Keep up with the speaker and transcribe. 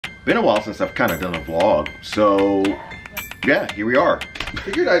Been a while since I've kind of done a vlog, so yeah, here we are.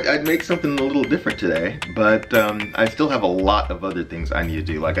 Figured I'd make something a little different today, but I still have a lot of other things I need to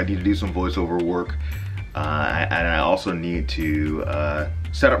do. Like I need to do some voiceover work, and I also need to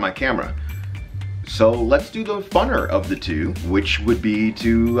set up my camera. So let's do the funner of the two, which would be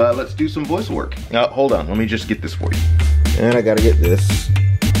to let's do some voice work. Now hold on, let me just get this for you. And I gotta get this.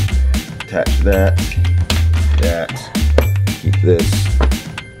 Attach that, keep this.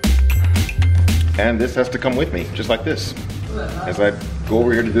 And this has to come with me, just like this, as I go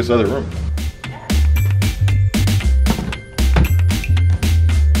over here to this other room.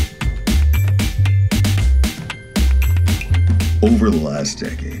 Over the last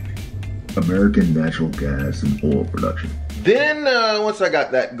decade, American natural gas and oil production. Then once I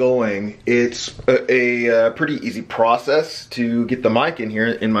got that going, it's a pretty easy process to get the mic in here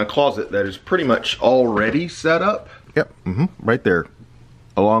in my closet that is pretty much already set up. Yep, right there,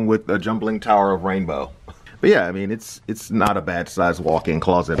 along with the jumbling tower of rainbow. But yeah, I mean, it's not a bad size walk-in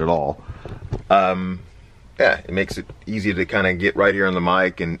closet at all. Yeah, it makes it easy to kind of get right here on the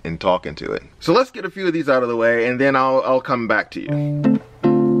mic and talk into it. So let's get a few of these out of the way, and then I'll come back to you.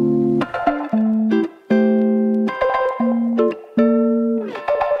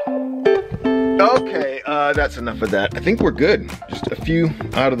 Okay, that's enough of that. I think we're good. Just a few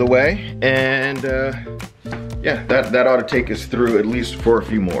out of the way, and yeah, that ought to take us through at least for a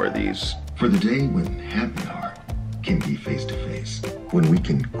few more of these. For the day when happy hour can be face to face, when we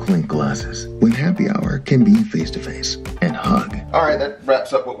can clink glasses, when happy hour can be face to face and hug. All right, that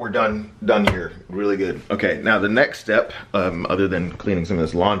wraps up what we're done here. Really good. Okay, now the next step, other than cleaning some of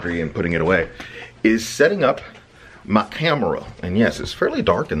this laundry and putting it away, is setting up my camera. And yes, it's fairly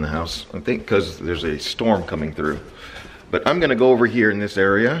dark in the house, I think because there's a storm coming through. But I'm gonna go over here in this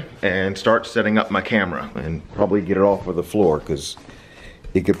area and start setting up my camera and probably get it off of the floor because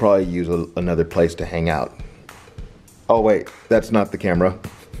it could probably use another place to hang out. Oh wait, that's not the camera.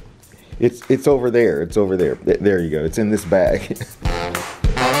 It's over there, it's over there. There you go, it's in this bag.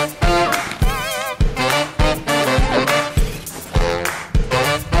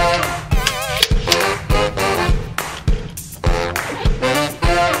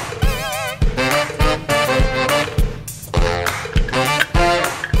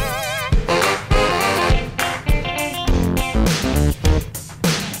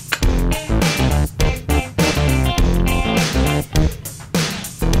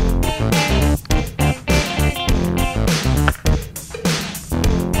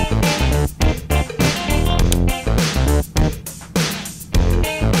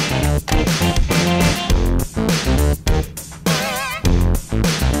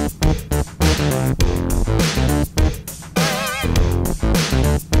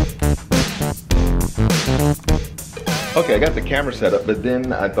 Okay, I got the camera set up, but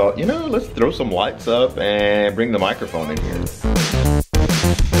then I thought, you know, let's throw some lights up and bring the microphone in here.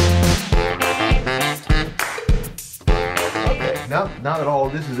 Okay, now that all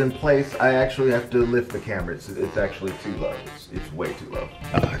this is in place, I actually have to lift the camera. It's actually too low. It's way too low.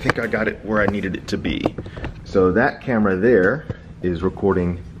 I think I got it where I needed it to be. So that camera there is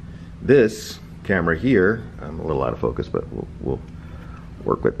recording this camera here. I'm a little out of focus, but we'll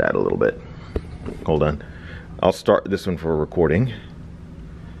work with that a little bit. Hold on. I'll start this one for recording.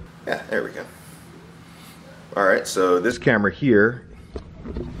 Yeah, there we go. All right, so this camera here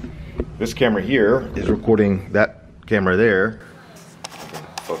is recording that camera there.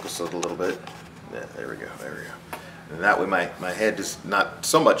 Focus it a little bit. Yeah, there we go, there we go. And that way my head is not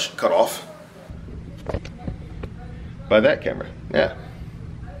so much cut off by that camera. Yeah.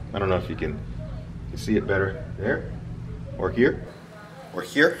 I don't know if you can see it better there, or here, or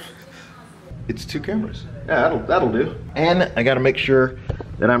here. It's two cameras. Yeah, that'll do. And I gotta make sure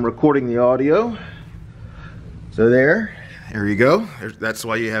that I'm recording the audio. So there you go. That's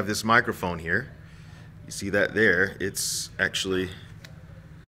why you have this microphone here. You see that there? It's actually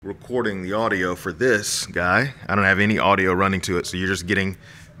recording the audio for this guy. I don't have any audio running to it, so you're just getting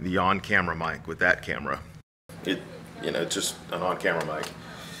the on-camera mic with that camera. You know, it's just an on-camera mic.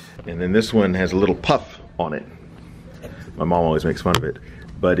 And then this one has a little puff on it. My mom always makes fun of it.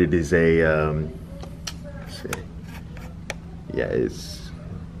 But it is a, yeah, it's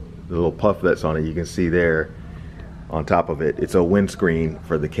the little puff that's on it. You can see there on top of it. It's a windscreen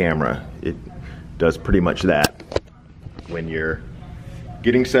for the camera. It does pretty much that when you're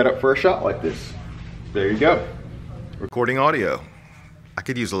getting set up for a shot like this. There you go. Recording audio. I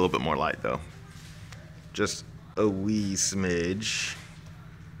could use a little bit more light though. Just a wee smidge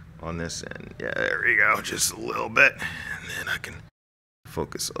on this end. Yeah, there you go. Just a little bit. And then I can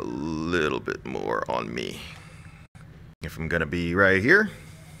focus a little bit more on me. If I'm gonna be right here,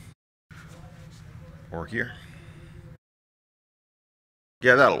 Or here.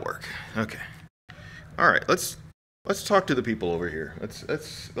 Yeah, that'll work. Okay. All right, let's talk to the people over here.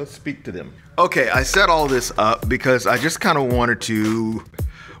 Let's speak to them. Okay, I set all this up because I just kind of wanted to,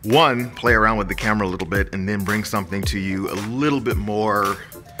 one, play around with the camera a little bit and then bring something to you a little bit more,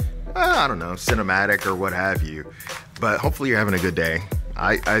 I don't know, cinematic or what have you. But hopefully you're having a good day.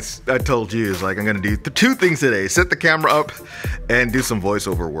 I told you, it's like I'm gonna do two things today: set the camera up and do some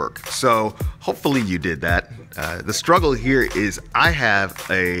voiceover work. So hopefully you did that. The struggle here is I have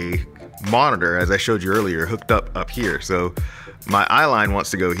a monitor, as I showed you earlier, hooked up here. So my eye line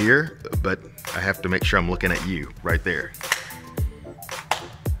wants to go here, but I have to make sure I'm looking at you right there.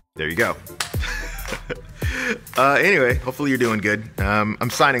 There you go. Anyway, hopefully you're doing good. I'm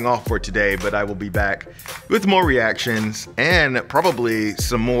signing off for today, but I will be back with more reactions and probably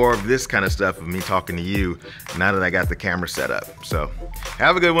some more of this kind of stuff of me talking to you now that I got the camera set up. So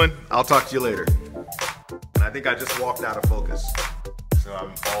have a good one. I'll talk to you later. And I think I just walked out of focus, so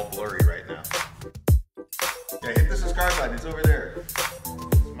I'm all blurry right now. Yeah, hit the subscribe button. It's over there. It's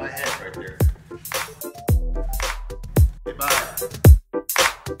my head right there. Okay, bye.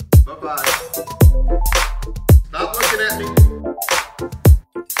 Bye-bye.